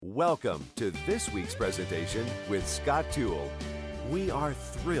Welcome to this week's presentation with Scott Toole. We are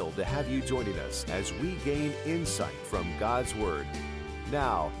thrilled to have you joining us as we gain insight from God's Word.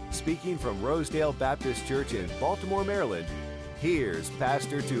 Now, speaking from Rosedale Baptist Church in Baltimore, Maryland, here's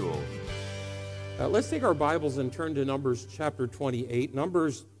Pastor Toole. Let's take our Bibles and turn to Numbers chapter 28.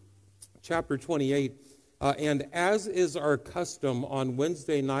 Numbers chapter 28. And as is our custom on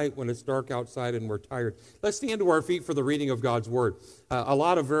Wednesday night when it's dark outside and we're tired, let's stand to our feet for the reading of God's Word. A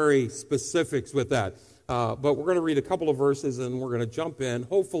lot of very specifics with that. But we're going to read a couple of verses and we're going to jump in,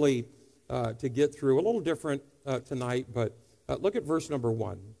 hopefully to get through a little different tonight. But look at verse number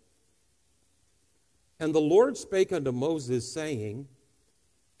 1. And the Lord spake unto Moses, saying,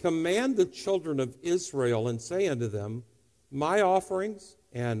 Command the children of Israel, and say unto them, My offerings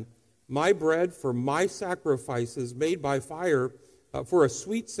and my bread for my sacrifices made by fire for a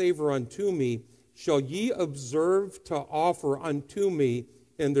sweet savor unto me, shall ye observe to offer unto me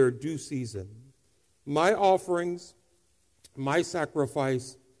in their due season. My offerings, my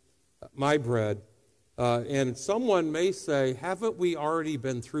sacrifice, my bread. And someone may say, haven't we already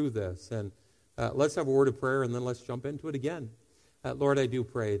been through this? And let's have a word of prayer and then let's jump into it again. Lord, I do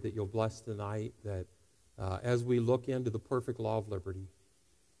pray that you'll bless tonight, that as we look into the perfect law of liberty,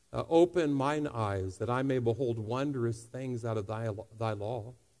 open mine eyes that I may behold wondrous things out of thy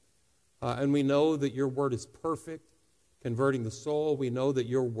law. And we know that your word is perfect, converting the soul. We know that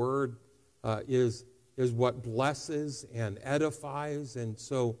your word is what blesses and edifies. And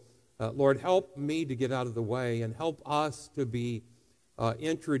so, Lord, help me to get out of the way and help us to be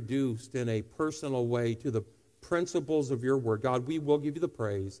introduced in a personal way to the principles of your word. God, we will give you the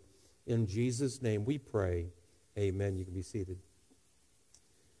praise. In Jesus' name we pray. Amen. You can be seated.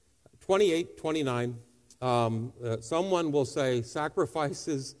 28, 29, someone will say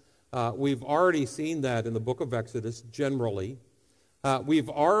sacrifices. We've already seen that in the book of Exodus generally. We've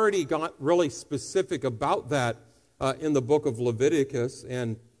already got really specific about that in the book of Leviticus.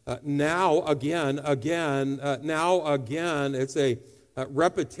 And now again, it's a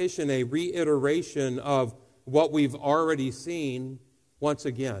repetition, a reiteration of what we've already seen once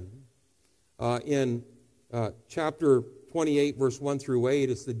again. In chapter 28, verse 1 through 8,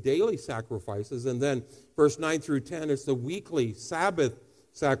 it's the daily sacrifices. And then verse 9 through 10, it's the weekly Sabbath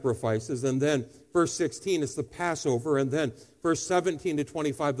sacrifices. And then verse 16, it's the Passover. And then verse 17 to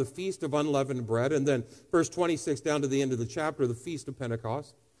 25, the Feast of Unleavened Bread. And then verse 26 down to the end of the chapter, the Feast of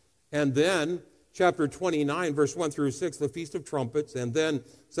Pentecost. And then chapter 29, verse 1 through 6, the Feast of Trumpets. And then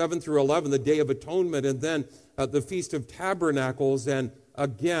 7 through 11, the Day of Atonement. And then the Feast of Tabernacles. And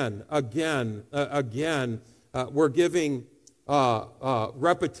again, we're giving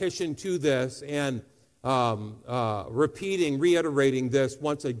repetition to this and reiterating this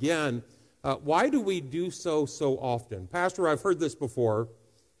once again. Why do we do so often? Pastor, I've heard this before,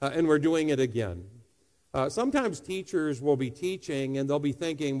 and we're doing it again. Sometimes teachers will be teaching, and they'll be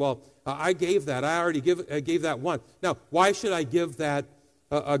thinking, well, I gave that. I already gave that once. Now, why should I give that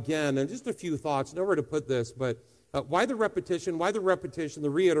again? And just a few thoughts, nowhere to put this, but why the repetition? Why the repetition, the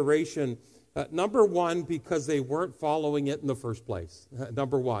reiteration? Number one, because they weren't following it in the first place.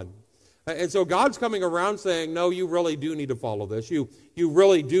 Number one. And so God's coming around saying, no, you really do need to follow this. You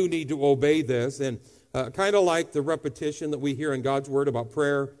really do need to obey this. And kind of like the repetition that we hear in God's Word about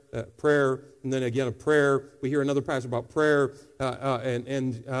prayer, and then again a prayer. We hear another passage about prayer,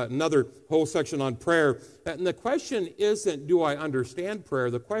 and another whole section on prayer. And the question isn't, do I understand prayer?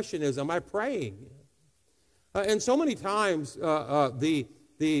 The question is, am I praying? And so many times we're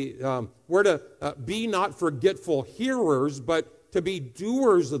to be not forgetful hearers, but to be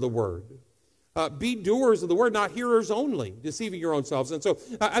doers of the word. Be doers of the word, not hearers only, deceiving your own selves. And so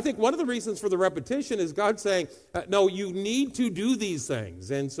I think one of the reasons for the repetition is God saying, no, you need to do these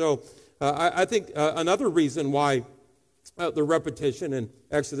things. And so I think another reason why the repetition in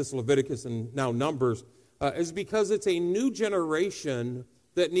Exodus, Leviticus, and now Numbers is because it's a new generation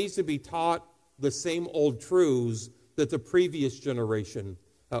that needs to be taught the same old truths that the previous generation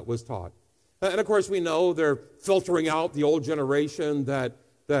was taught. And of course, we know they're filtering out the old generation that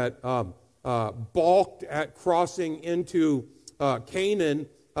balked at crossing into Canaan,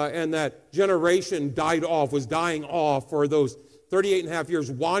 and that generation was dying off for those 38 and a half years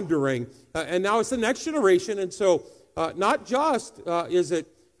wandering. And now it's the next generation. And so not just is it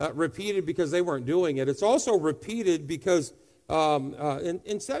repeated because they weren't doing it, it's also repeated because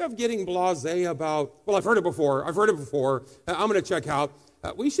instead of getting blasé about, well, I've heard it before, I'm going to check out,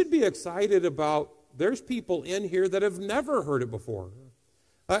 we should be excited about there's people in here that have never heard it before.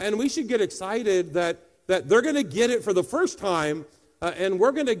 And we should get excited that they're going to get it for the first time, and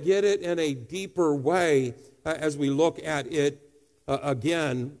we're going to get it in a deeper way as we look at it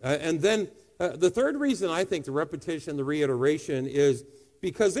again. And then the third reason I think the repetition, the reiteration, is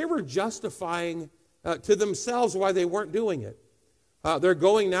because they were justifying to themselves why they weren't doing it. They're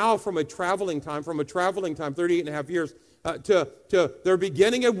going now from a traveling time, 38 and a half years, to they're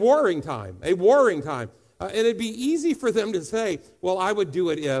beginning a warring time. And it'd be easy for them to say, well, I would do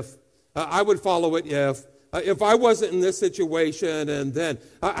it if, I would follow it if I wasn't in this situation, and then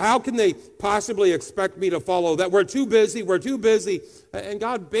how can they possibly expect me to follow that? We're too busy. And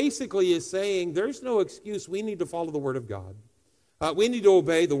God basically is saying there's no excuse. We need to follow the Word of God. We need to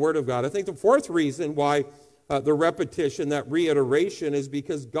obey the Word of God. I think the fourth reason why the repetition, that reiteration, is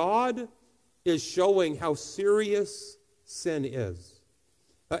because God is showing how serious sin is.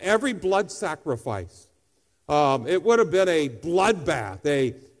 Every blood sacrifice, it would have been a bloodbath,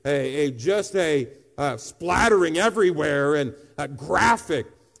 a splattering everywhere and graphic.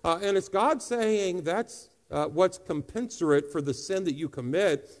 And it's God saying that's what's compensate for the sin that you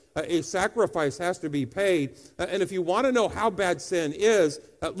commit. A sacrifice has to be paid. And if you want to know how bad sin is,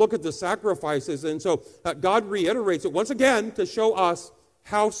 look at the sacrifices. And so God reiterates it once again to show us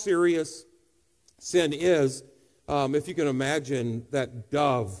how serious sin is. If you can imagine that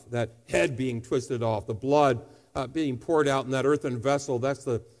dove, that head being twisted off, the blood being poured out in that earthen vessel, that's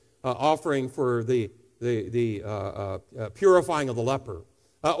the offering for the purifying of the leper.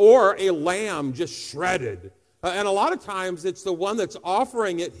 Or a lamb just shredded. And a lot of times it's the one that's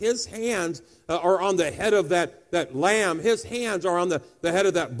offering it, his hands are on the head of that lamb. His hands are on the head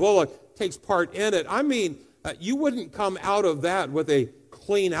of that bullock, takes part in it. I mean, you wouldn't come out of that with a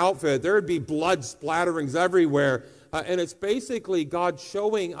clean outfit. There would be blood splatterings everywhere. And it's basically God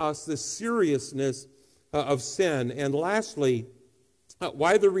showing us the seriousness of sin. And lastly,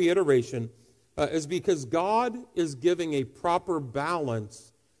 why the reiteration is because God is giving a proper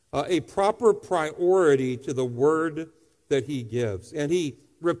balance, a proper priority to the word that he gives. And he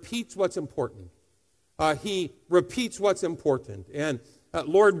repeats what's important. He repeats what's important. And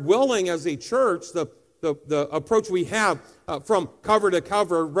Lord willing, as a church, the approach we have from cover to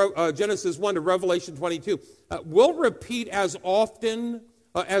cover, Genesis 1 to Revelation 22, we'll repeat as often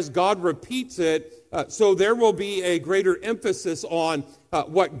as God repeats it, so there will be a greater emphasis on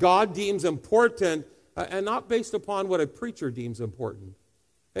what God deems important and not based upon what a preacher deems important.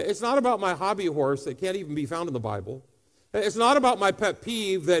 It's not about my hobby horse that can't even be found in the Bible. It's not about my pet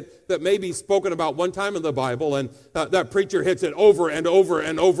peeve that may be spoken about one time in the Bible and that preacher hits it over and over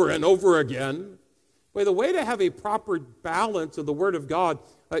and over and over again. Well, the way to have a proper balance of the Word of God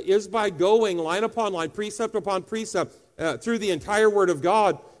is by going line upon line, precept upon precept, through the entire Word of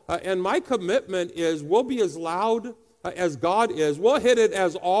God. And my commitment is we'll be as loud as God is. We'll hit it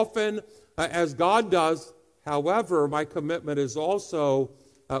as often as God does. However, my commitment is also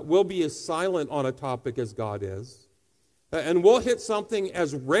we'll be as silent on a topic as God is. And we'll hit something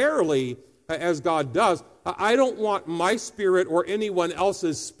as rarely as God does. I don't want my spirit or anyone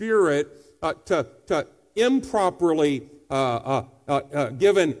else's spirit to improperly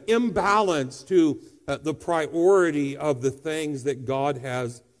give an imbalance to the priority of the things that God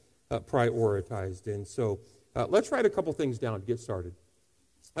has prioritized. And so let's write a couple things down to get started.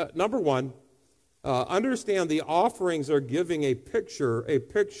 Number one, understand the offerings are giving a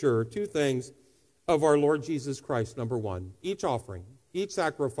picture, two things, of our Lord Jesus Christ. Number one, each offering, each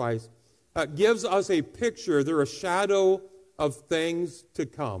sacrifice gives us a picture. They're a shadow of things to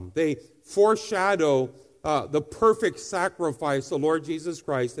come. They foreshadow the perfect sacrifice, the Lord Jesus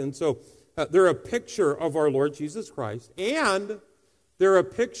Christ. And so they're a picture of our Lord Jesus Christ. And they're a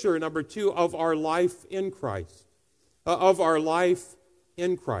picture, number two, of our life in Christ. And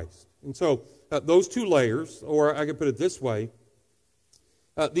so those two layers, or I could put it this way,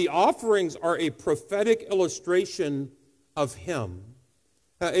 the offerings are a prophetic illustration of Him.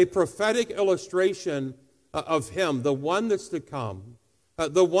 A prophetic illustration of Him, the one that's to come.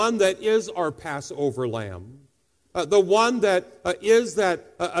 The one that is our Passover lamb. The one that is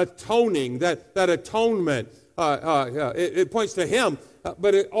that atoning, that atonement. It points to Him.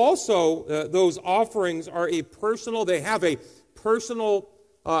 But it also, those offerings are they have a personal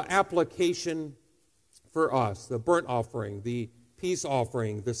application for us. The burnt offering, the peace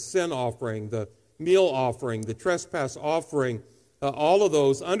offering, the sin offering, the meal offering, the trespass offering, all of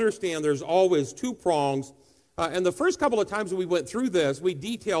those. Understand there's always two prongs. And the first couple of times we went through this, we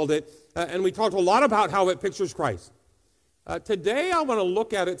detailed it, and we talked a lot about how it pictures Christ. Today I want to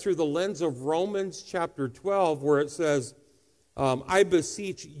look at it through the lens of Romans chapter 12, where it says, I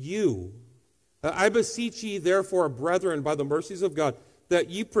beseech you, I beseech ye therefore, brethren, by the mercies of God, that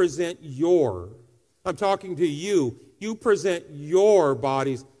ye present I'm talking to you, you present your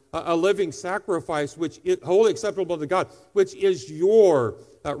bodies a living sacrifice, which is wholly acceptable to God, which is your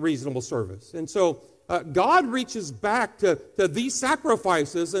reasonable service. And so God reaches back to these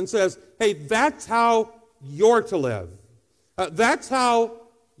sacrifices and says, hey, that's how you're to live. That's how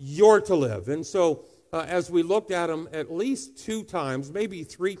you're to live. And so as we looked at them at least 2 times, maybe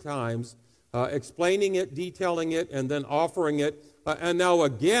 3 times, explaining it, detailing it, and then offering it. And now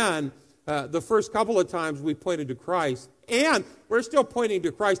again, the first couple of times we pointed to Christ, and we're still pointing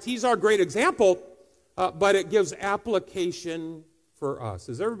to Christ. He's our great example, but it gives application for us.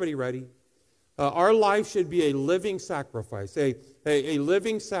 Is everybody ready? Our life should be a living sacrifice, a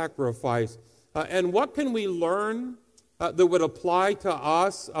living sacrifice. And what can we learn that would apply to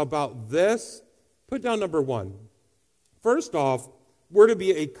us about this? Put down number 1. First off, we're to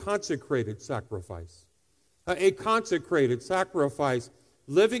be a consecrated sacrifice. A consecrated sacrifice,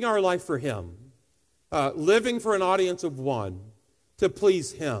 living our life for Him, living for an audience of 1, to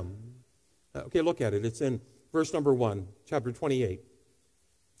please Him. Okay, look at it. It's in verse number 1, chapter 28.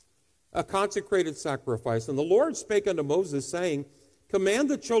 A consecrated sacrifice. And the Lord spake unto Moses, saying, command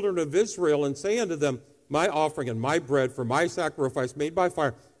the children of Israel, and say unto them, my offering and my bread for my sacrifice made by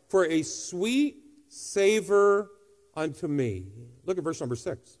fire, for a sweet savor unto me. Look at verse number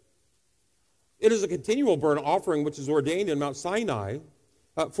 6. It is a continual burnt offering which is ordained in Mount Sinai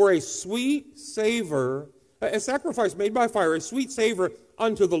for a sweet savor, a sacrifice made by fire, a sweet savor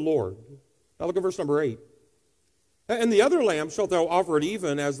unto the Lord. Now look at verse number 8. And the other lamb shalt thou offer it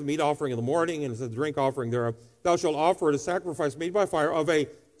even as the meat offering in the morning, and as the drink offering thereof. Thou shalt offer it a sacrifice made by fire of a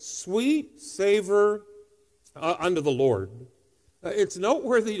sweet savor unto the Lord. It's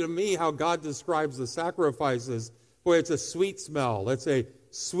noteworthy to me how God describes the sacrifices. Boy, it's a sweet smell. It's a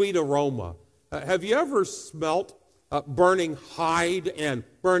sweet aroma. Have you ever smelt burning hide and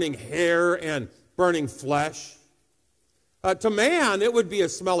burning hair and burning flesh? To man, it would be a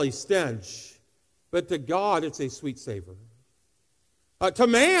smelly stench, but to God, it's a sweet savor. To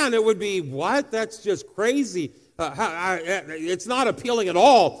man, it would be, what? That's just crazy. It's not appealing at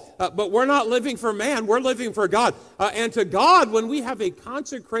all. But we're not living for man. We're living for God. And to God, when we have a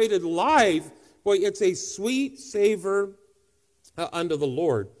consecrated life, boy, it's a sweet savor unto the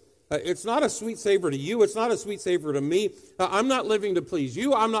Lord. It's not a sweet savor to you. It's not a sweet savor to me. I'm not living to please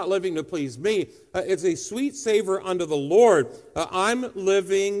you. I'm not living to please me. It's a sweet savor unto the Lord. I'm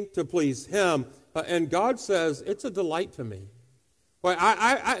living to please Him. And God says, it's a delight to me. Well,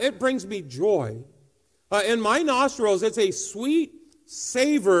 it brings me joy. In my nostrils, it's a sweet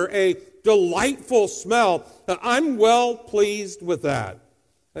savor, a delightful smell. I'm well pleased with that.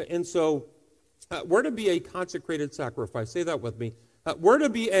 And so we're to be a consecrated sacrifice. Say that with me. We're to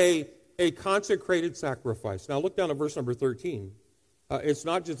be a consecrated sacrifice. Now look down at verse number 13. It's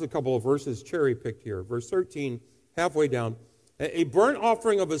not just a couple of verses cherry-picked here. Verse 13, halfway down. A burnt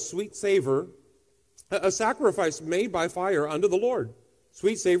offering of a sweet savor, a sacrifice made by fire unto the Lord.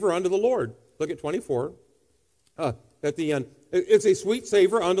 Sweet savor unto the Lord. Look at 24 at the end. It's a sweet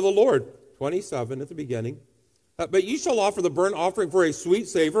savor unto the Lord. 27 at the beginning. But ye shall offer the burnt offering for a sweet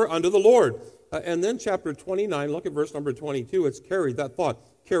savor unto the Lord. And then chapter 29, look at verse number 22. It's carried, that thought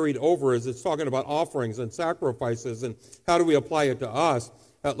carried over as it's talking about offerings and sacrifices and how do we apply it to us.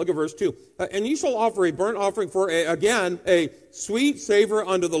 Look at verse 2. And ye shall offer a burnt offering for, a sweet savor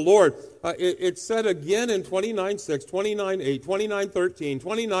unto the Lord. It's said again in 29:6, 29:8, 29:13,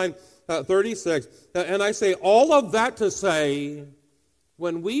 29:36. And I say all of that to say,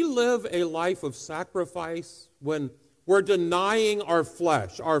 when we live a life of sacrifice, when we're denying our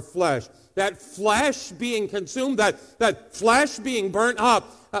flesh, that flesh being consumed, that flesh being burnt up,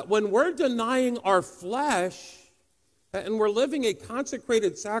 when we're denying our flesh, and we're living a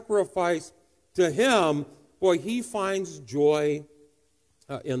consecrated sacrifice to Him, boy, He finds joy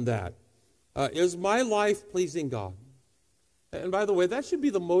in that. Is my life pleasing God? And by the way, that should be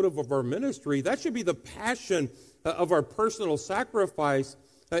the motive of our ministry. That should be the passion of our personal sacrifice,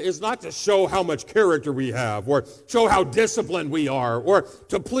 is not to show how much character we have, or show how disciplined we are, or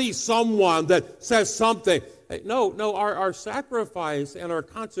to please someone that says something. No, our sacrifice and our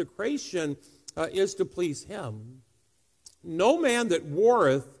consecration is to please Him. No man that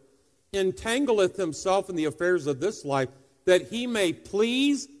warreth entangleth himself in the affairs of this life, that he may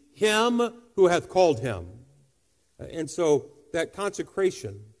please Him who hath called him. And so that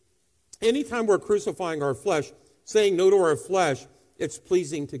consecration, anytime we're crucifying our flesh, saying no to our flesh, it's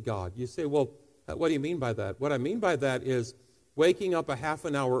pleasing to God. You say, well, what do you mean by that? What I mean by that is waking up a half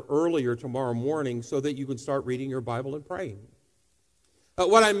an hour earlier tomorrow morning so that you can start reading your Bible and praying.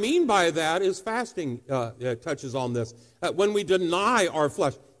 What I mean by that is fasting touches on this. When we deny our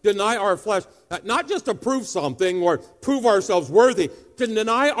flesh, deny our flesh, not just to prove something or prove ourselves worthy, to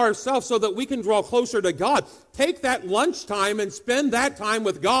deny ourselves so that we can draw closer to God. Take that lunchtime and spend that time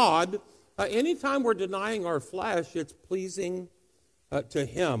with God. Anytime we're denying our flesh, it's pleasing to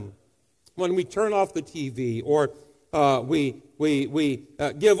Him. When we turn off the TV or we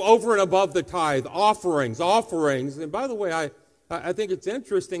give over and above the tithe, offerings. And by the way, I think it's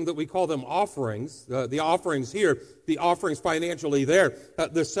interesting that we call them offerings. The offerings here, the offerings financially there,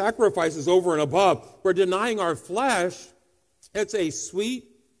 the sacrifices over and above. We're denying our flesh. It's a sweet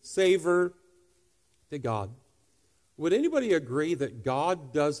savor to God. Would anybody agree that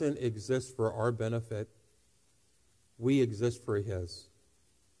God doesn't exist for our benefit? We exist for His.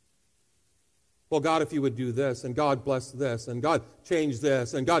 Well, God, if you would do this, and God bless this, and God change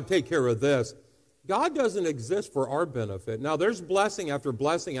this, and God take care of this. God doesn't exist for our benefit. Now, there's blessing after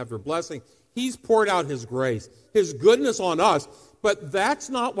blessing after blessing. He's poured out His grace, His goodness on us, but that's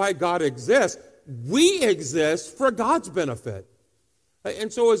not why God exists. We exist for God's benefit.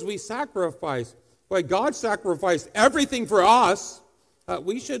 And so as we sacrifice, why God sacrificed everything for us,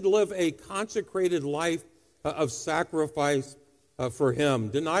 we should live a consecrated life of sacrifice for Him.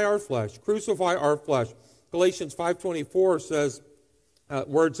 Deny our flesh, crucify our flesh. Galatians 5:24 says,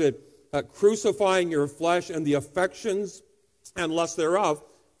 words that crucifying your flesh and the affections and lusts thereof,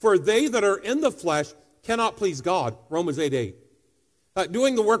 for they that are in the flesh cannot please God. Romans 8:8.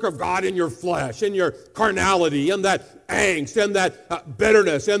 Doing the work of God in your flesh, in your carnality, and that angst, and that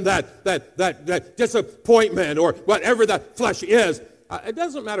bitterness, and that disappointment, or whatever that flesh is. It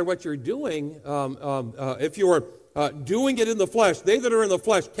doesn't matter what you're doing. If you're doing it in the flesh, they that are in the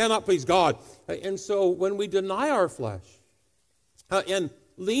flesh cannot please God. And so when we deny our flesh and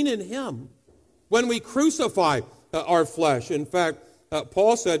lean in Him, when we crucify our flesh, in fact,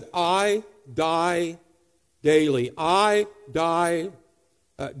 Paul said, I die daily. I die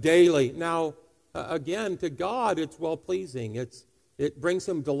daily. Now, again, to God, it's well-pleasing. It brings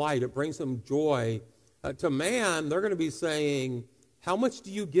Him delight. It brings Him joy. To man, they're going to be saying, how much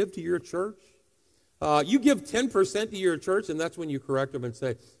do you give to your church? You give 10% to your church, and that's when you correct them and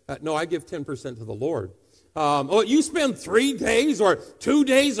say, no, I give 10% to the Lord. You spend 3 days or 2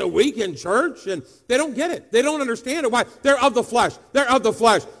 days a week in church, and they don't get it. They don't understand it. Why? They're of the flesh. They're of the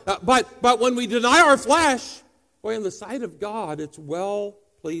flesh. But when we deny our flesh, boy, in the sight of God, it's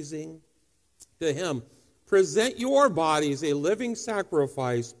well-pleasing to Him. Present your bodies a living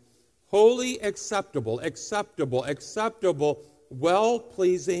sacrifice, holy, acceptable,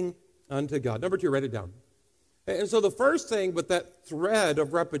 well-pleasing unto God. Number 2, write it down. And so the first thing with that thread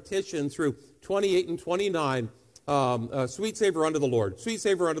of repetition through 28 and 29, sweet savor unto the Lord, sweet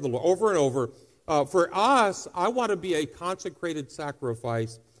savor unto the Lord, over and over. For us, I want to be a consecrated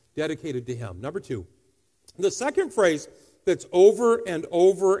sacrifice dedicated to Him. Number 2, the second phrase that's over and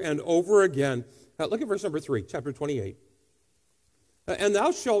over and over again, look at verse number 3, chapter 28. And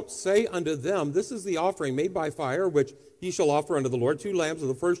thou shalt say unto them, this is the offering made by fire, which ye shall offer unto the Lord, 2 lambs of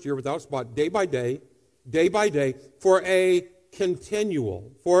the first year without spot, day by day, for a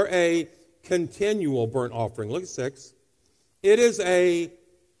continual burnt offering. Look at 6. It is a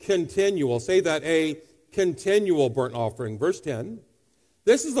continual, say that, a continual burnt offering. Verse 10.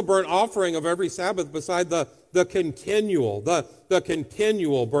 This is the burnt offering of every Sabbath beside the continual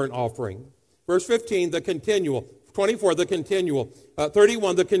burnt offering. Verse 15, the continual. 24, the continual.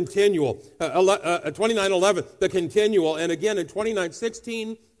 31, the continual. 29, 11, the continual. And again in 29,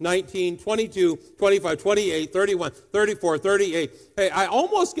 16, 19, 22, 25, 28, 31, 34, 38. Hey, I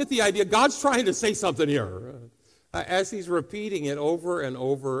almost get the idea God's trying to say something here as He's repeating it over and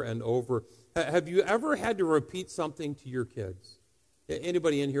over and over. Have you ever had to repeat something to your kids?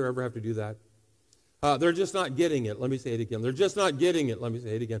 Anybody in here ever have to do that? They're just not getting it. Let me say it again. They're just not getting it. Let me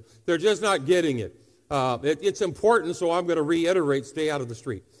say it again. They're just not getting it. It's important, so I'm going to reiterate, stay out of the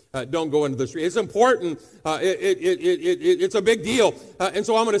street. Don't go into the street. It's important. It's a big deal. And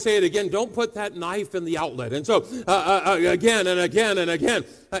so I'm going to say it again. Don't put that knife in the outlet. And so again and again and again.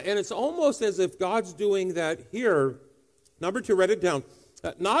 And it's almost as if God's doing that here. Number 2, write it down.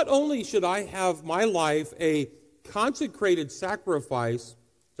 Not only should I have my life a consecrated sacrifice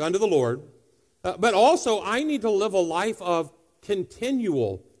unto the Lord, but also I need to live a life of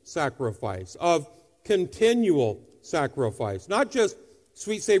continual sacrifice, not just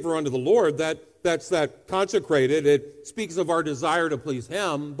sweet savor unto the Lord, that's that consecrated. It speaks of our desire to please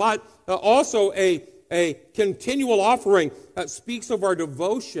Him, but also a continual offering that speaks of our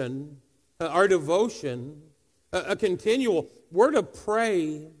devotion, a continual. We're to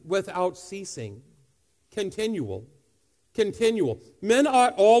pray without ceasing. Continual. Men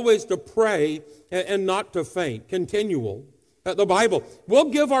ought always to pray and not to faint. Continual. the Bible. We'll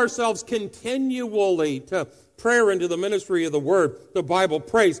give ourselves continually to prayer and to the ministry of the Word, the Bible,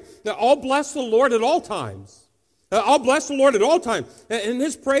 praise. Now, I'll bless the Lord at all times. I'll bless the Lord at all times, and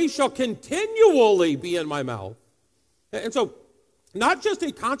His praise shall continually be in my mouth. And so, not just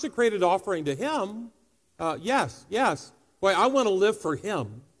a consecrated offering to Him. Yes. Boy, I want to live for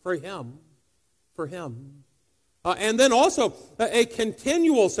Him. And then also a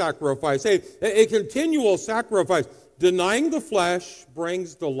continual sacrifice. A continual sacrifice. Denying the flesh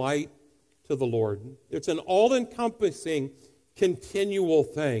brings delight to the Lord. It's an all-encompassing, continual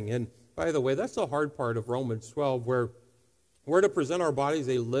thing. And by the way, that's the hard part of Romans 12, where we're to present our bodies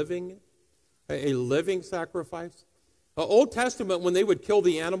a living sacrifice. Old Testament, when they would kill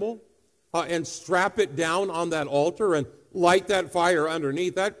the animal and strap it down on that altar and light that fire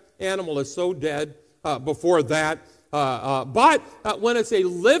underneath, that animal is so dead before that. But when it's a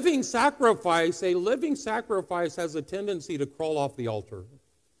living sacrifice has a tendency to crawl off the altar,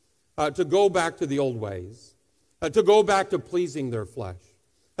 to go back to the old ways, to go back to pleasing their flesh,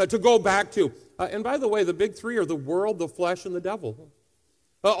 to go back to, and by the way, the big three are the world, the flesh, and the devil.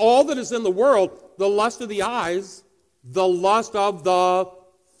 All that is in the world, the lust of the eyes, the lust of the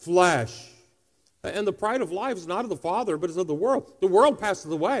flesh. And the pride of life is not of the Father, but is of the world. The world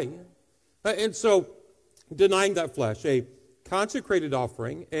passes away. And so, denying that flesh, a consecrated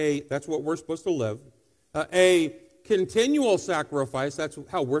offering, that's what we're supposed to live. A continual sacrifice, that's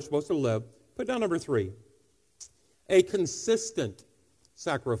how we're supposed to live. Put down number 3. A consistent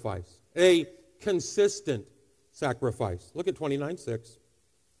sacrifice. A consistent sacrifice. Look at 29:6.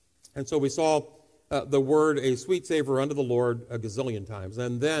 And so we saw the word, a sweet savor unto the Lord, a gazillion times.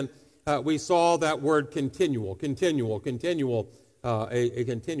 And then we saw that word continual, a continual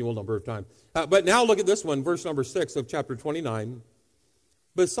number of times. But now look at this one, verse number 6 of chapter 29.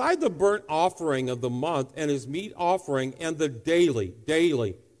 Beside the burnt offering of the month and his meat offering and the daily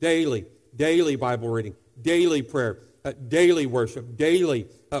Bible reading, daily prayer, daily worship, daily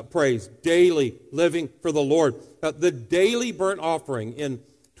praise, daily living for the Lord. The daily burnt offering in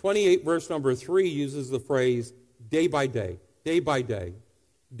 28 verse number 3 uses the phrase day by day.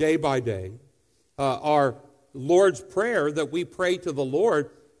 Our Lord's Prayer that we pray to the Lord,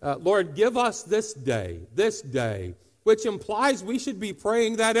 Lord, give us this day, which implies we should be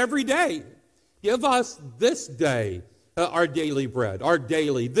praying that every day. Give us this day our daily bread, our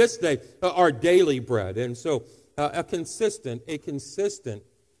daily bread. And so a consistent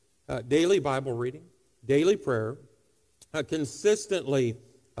daily Bible reading, daily prayer, consistently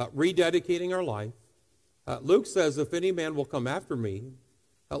rededicating our life. Luke says, if any man will come after me,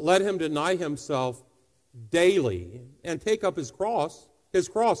 let him deny himself daily and take up his cross,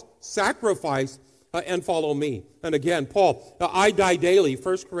 sacrifice, and follow me. And again, Paul, I die daily,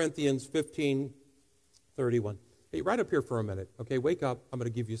 1 Corinthians 15:31. Hey, right up here for a minute, okay? Wake up. I'm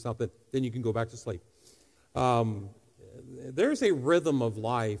going to give you something. Then you can go back to sleep. There's a rhythm of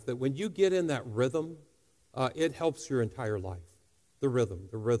life that when you get in that rhythm, it helps your entire life. The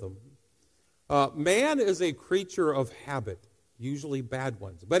rhythm. Man is a creature of habit, usually bad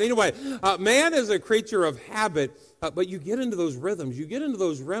ones. But anyway, man is a creature of habit, but you get into those rhythms. You get into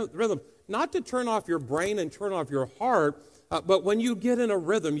those rhythms, not to turn off your brain and turn off your heart, but when you get in a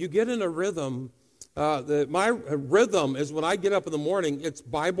rhythm, my rhythm is when I get up in the morning, it's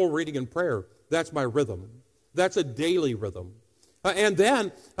Bible reading and prayer. That's my rhythm. That's a daily rhythm. And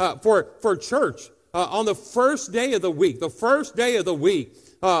then for church, on the first day of the week,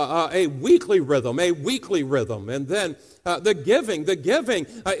 a weekly rhythm. And then the giving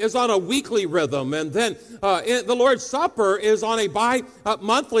is on a weekly rhythm. And then the Lord's Supper is on a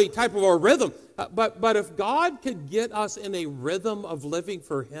bi-monthly type of a rhythm. But if God could get us in a rhythm of living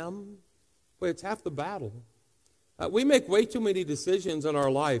for Him, well, it's half the battle. We make way too many decisions in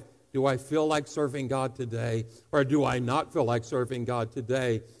our life. Do I feel like serving God today? Or do I not feel like serving God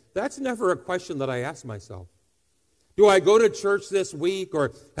today? That's never a question that I ask myself. Do I go to church this week?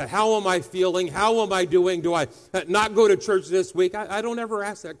 Or how am I feeling? How am I doing? Do I not go to church this week? I don't ever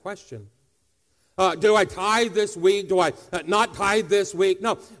ask that question. Do I tithe this week? Do I not tithe this week?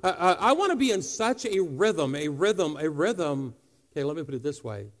 No. I want to be in such a rhythm. Okay, let me put it this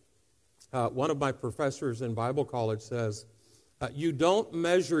way. One of my professors in Bible college says, you don't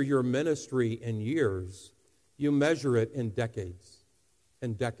measure your ministry in years. You measure it in decades.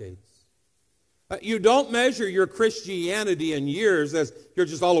 You don't measure your Christianity in years as you're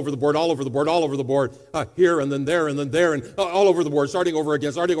just all over the board, here and then there, and all over the board, starting over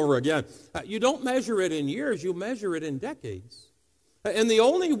again. You don't measure it in years, you measure it in decades. And the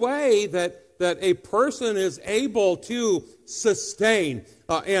only way that that a person is able to sustain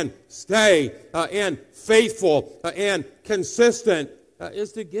and stay and faithful and consistent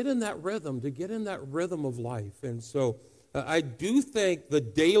is to get in that rhythm of life. And so I do think the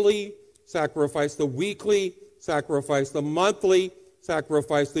daily sacrifice, the weekly sacrifice, the monthly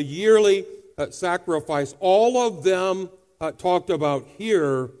sacrifice, the yearly sacrifice, all of them talked about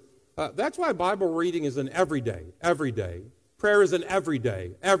here. That's why Bible reading is an everyday. Prayer is an every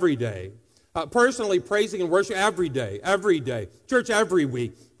day. Personally praising and worship every day. Church every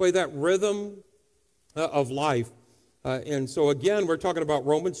week. Boy, that rhythm of life. And so again, we're talking about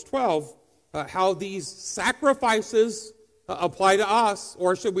Romans 12, how these sacrifices apply to us,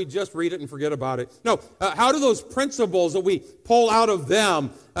 or should we just read it and forget about it? No, how do those principles that we pull out of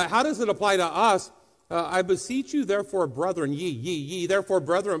them, how does it apply to us? I beseech you, therefore, brethren, ye, therefore,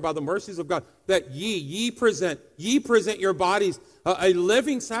 brethren, by the mercies of God, that ye present your bodies a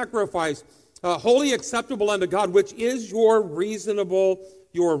living sacrifice, wholly acceptable unto God, which is your reasonable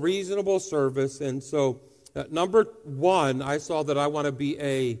service. And so, number one, I saw that I want to be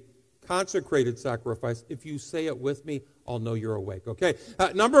a consecrated sacrifice. If you say it with me, I'll know you're awake. Okay.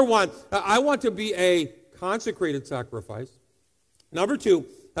 Number one, I want to be a consecrated sacrifice. Number two,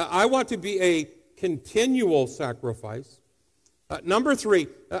 I want to be a continual sacrifice. Number three,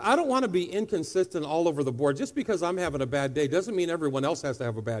 I don't want to be inconsistent all over the board. Just because I'm having a bad day doesn't mean everyone else has to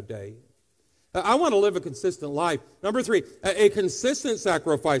have a bad day. I want to live a consistent life. Number three, a consistent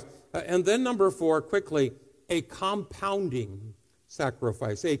sacrifice. And then number four, quickly, a compounding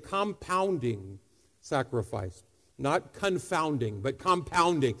sacrifice. A compounding sacrifice. Not confounding, but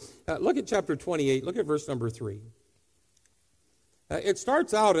compounding. Look at chapter 28. Look at verse number 3. It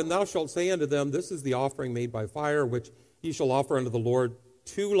starts out, and thou shalt say unto them, this is the offering made by fire, which ye shall offer unto the Lord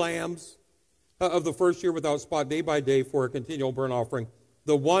 2 lambs of the first year without spot, day by day, for a continual burnt offering.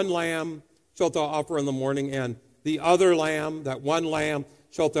 The one lamb shalt thou offer in the morning, and the other lamb, that one lamb,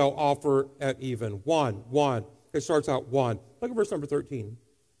 shalt thou offer at even. One. It starts out one. Look at verse number 13.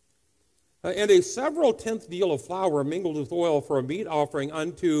 And a several tenth deal of flour mingled with oil for a meat offering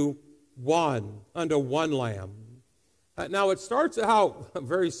unto one lamb. Now, it starts out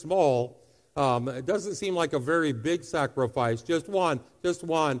very small. It doesn't seem like a very big sacrifice. Just one.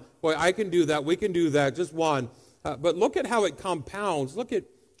 Boy, I can do that. We can do that. Just one. But look at how it compounds. Look at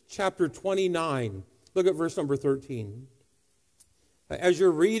chapter 29. Look at verse number 13. As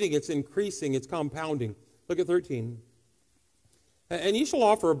you're reading, it's increasing. It's compounding. Look at 13. And ye shall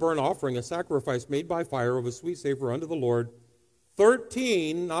offer a burnt offering, a sacrifice made by fire of a sweet savor unto the Lord.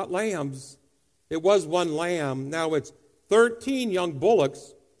 13, not lambs. It was one lamb. Now it's 13 young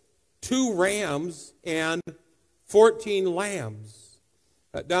bullocks, 2 rams, and 14 lambs.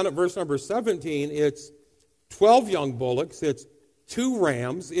 Down at verse number 17, it's 12 young bullocks, it's 2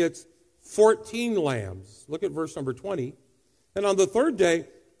 rams, it's 14 lambs. Look at verse number 20. And on the third day,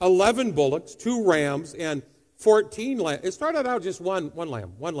 11 bullocks, 2 rams, and 14 lambs. It started out just one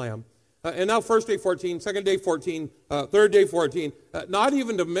lamb. And now first day 14, second day 14, third day 14. Not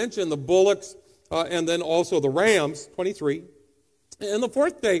even to mention the bullocks and then also the rams, 23. And the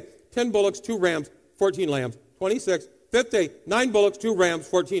fourth day, 10 bullocks, 2 rams, 14 lambs. 26. Fifth day, 9 bullocks, 2 rams,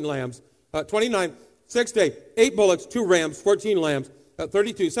 14 lambs. 29. Sixth day, 8 bullocks, 2 rams, 14 lambs.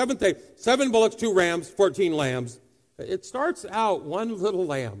 32. Seventh day, 7 bullocks, 2 rams, 14 lambs. It starts out one little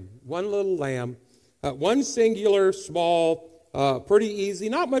lamb. One singular, small, pretty easy,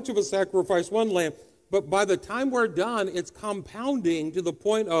 not much of a sacrifice, one lamb. But by the time we're done, it's compounding to the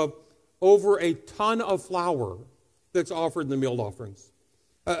point of over a ton of flour that's offered in the meal offerings.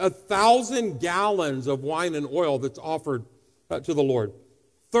 1,000 gallons of wine and oil that's offered to the Lord.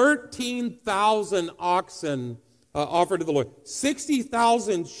 13,000 oxen offered to the Lord.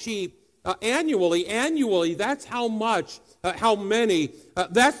 60,000 sheep annually. That's how much, how many.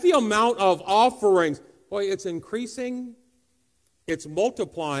 That's the amount of offerings. Boy, it's increasing. It's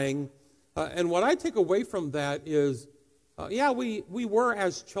multiplying. And what I take away from that is, we were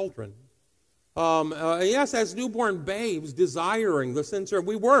as children. Yes, as newborn babes desiring the sincere.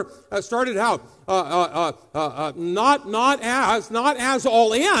 We were started out not as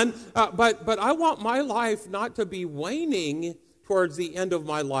all in, but I want my life not to be waning towards the end of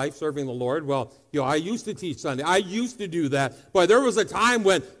my life serving the Lord. Well, I used to teach Sunday. I used to do that. But there was a time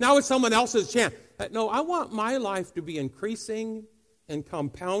when now it's someone else's chance. No, I want my life to be increasing and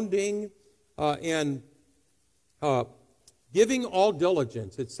compounding and giving all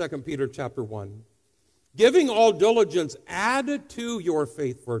diligence. It's 2 Peter chapter 1. Giving all diligence, add to your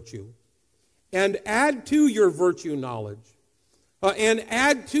faith virtue, and add to your virtue knowledge, And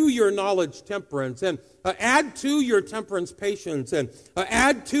add to your knowledge temperance, and add to your temperance patience, and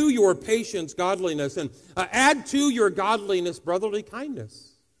add to your patience godliness, and add to your godliness brotherly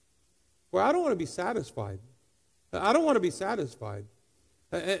kindness. Well, I don't want to be satisfied. I don't want to be satisfied.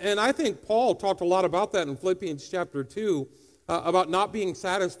 And I think Paul talked a lot about that in Philippians chapter 2, about not being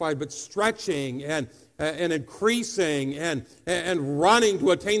satisfied, but stretching and increasing and running to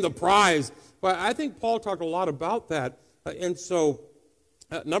attain the prize. But I think Paul talked a lot about that. And so,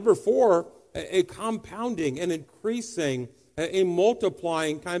 number 4, a compounding, an increasing, a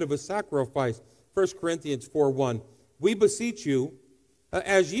multiplying kind of a sacrifice. 1 Corinthians 4:1. We beseech you,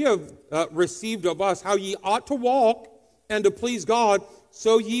 as ye have received of us, how ye ought to walk and to please God,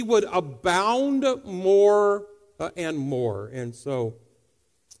 so ye would abound more and more. And so,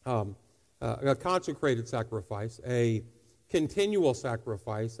 a consecrated sacrifice, a continual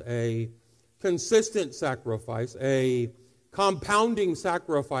sacrifice, a consistent sacrifice, a compounding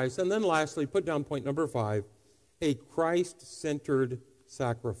sacrifice, and then lastly, put down point number 5, a Christ-centered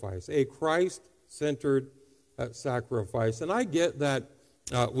sacrifice. A Christ-centered sacrifice. And I get that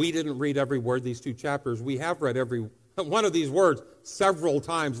we didn't read every word these 2 chapters. We have read every one of these words several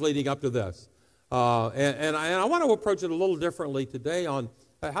times leading up to this. And I want to approach it a little differently today on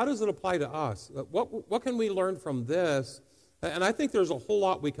how does it apply to us? What can we learn from this? And I think there's a whole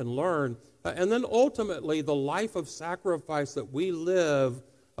lot we can learn. And then ultimately, the life of sacrifice that we live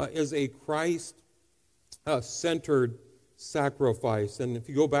is a Christ-centered sacrifice. And if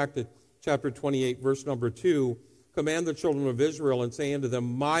you go back to chapter 28, verse number 2, command the children of Israel and say unto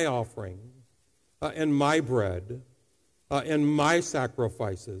them, my offering and my bread and my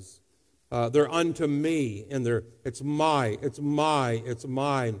sacrifices, they're unto me, and it's mine. And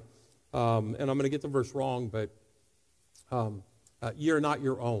I'm going to get the verse wrong, but you're not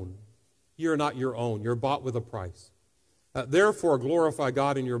your own. You're not your own. You're bought with a price. Therefore, glorify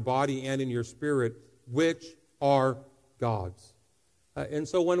God in your body and in your spirit, which are God's. And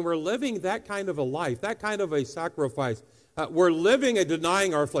so when we're living that kind of a life, that kind of a sacrifice, we're living and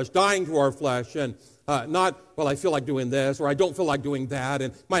denying our flesh, dying to our flesh, and not, well, I feel like doing this, or I don't feel like doing that,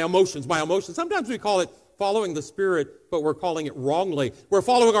 and my emotions. Sometimes we call it following the Spirit, but we're calling it wrongly. We're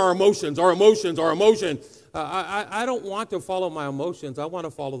following our emotions. I don't want to follow my emotions. I want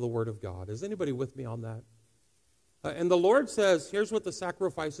to follow the Word of God. Is anybody with me on that? And the Lord says, here's what the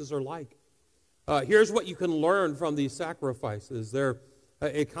sacrifices are like. Here's what you can learn from these sacrifices. They're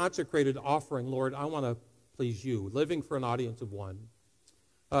a consecrated offering. Lord, I want to please you, living for an audience of one.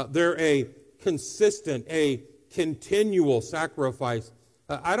 They're a consistent, a continual sacrifice.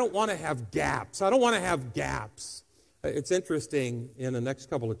 I don't want to have gaps. It's interesting, in the next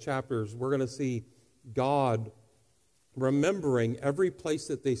couple of chapters, we're going to see God remembering every place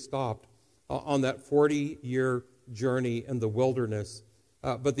that they stopped on that 40-year journey in the wilderness.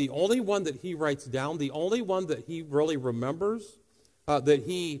 But the only one that he writes down, the only one that he really remembers, that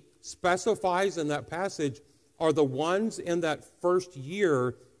he specifies in that passage, are the ones in that first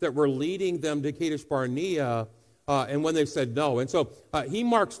year that were leading them to Kadesh Barnea, and when they said no. And so he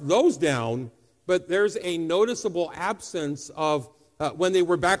marks those down, but there's a noticeable absence of when they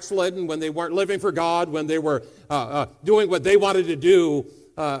were backslidden, when they weren't living for God, when they were doing what they wanted to do.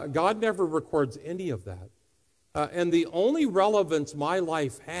 God never records any of that. And the only relevance my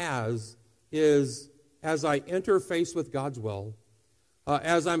life has is as I interface with God's will,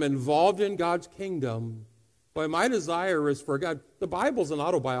 as I'm involved in God's kingdom. Boy, my desire is for God. The Bible's an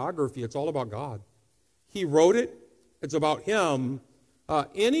autobiography. It's all about God. He wrote it. It's about Him.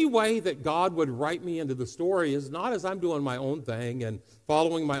 Any way that God would write me into the story is not as I'm doing my own thing and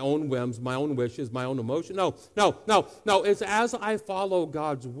following my own whims, my own wishes, my own emotion. No. It's as I follow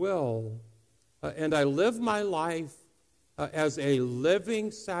God's will and I live my life as a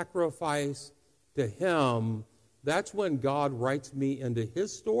living sacrifice to Him. That's when God writes me into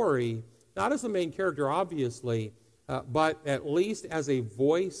His story, not as the main character, obviously, but at least as a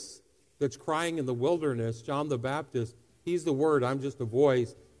voice that's crying in the wilderness. John the Baptist, he's the Word, I'm just a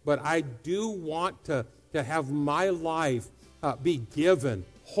voice. But I do want to have my life be given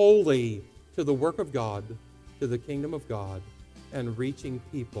wholly to the work of God, to the kingdom of God, and reaching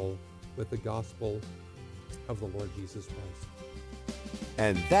people with the gospel of the Lord Jesus Christ.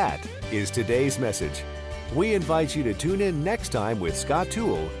 And that is today's message. We invite you to tune in next time with Scott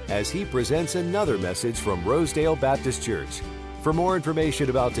Toole as he presents another message from Rosedale Baptist Church. For more information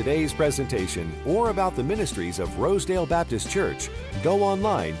about today's presentation or about the ministries of Rosedale Baptist Church, go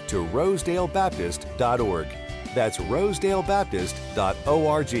online to rosedalebaptist.org. That's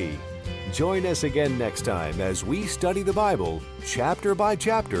rosedalebaptist.org. Join us again next time as we study the Bible chapter by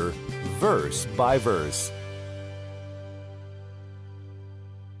chapter, verse by verse.